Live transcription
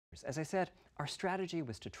As I said, our strategy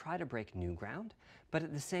was to try to break new ground, but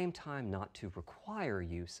at the same time not to require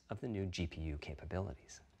use of the new GPU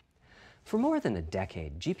capabilities. For more than a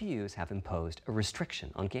decade, GPUs have imposed a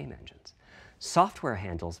restriction on game engines. Software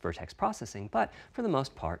handles vertex processing, but for the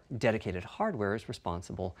most part, dedicated hardware is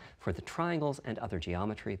responsible for the triangles and other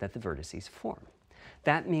geometry that the vertices form.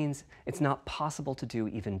 That means it's not possible to do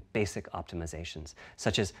even basic optimizations,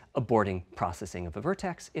 such as aborting processing of a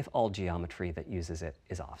vertex if all geometry that uses it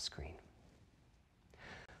is off-screen.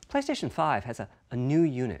 PlayStation 5 has a new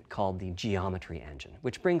unit called the Geometry Engine,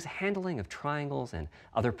 which brings handling of triangles and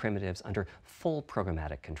other primitives under full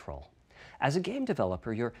programmatic control. As a game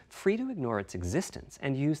developer, you're free to ignore its existence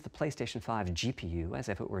and use the PlayStation 5 GPU as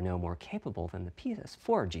if it were no more capable than the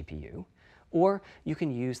PS4 GPU, or you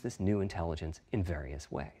can use this new intelligence in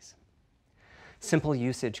various ways. Simple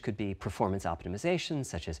usage could be performance optimization,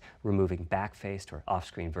 such as removing backfaced or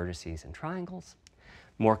off-screen vertices and triangles.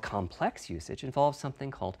 More complex usage involves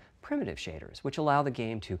something called primitive shaders, which allow the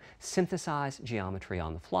game to synthesize geometry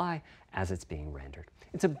on the fly as it's being rendered.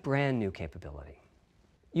 It's a brand new capability.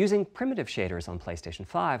 Using primitive shaders on PlayStation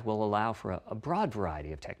 5 will allow for a broad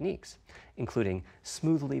variety of techniques, including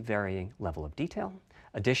smoothly varying level of detail,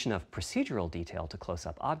 addition of procedural detail to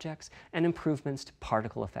close-up objects, and improvements to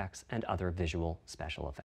particle effects and other visual special effects.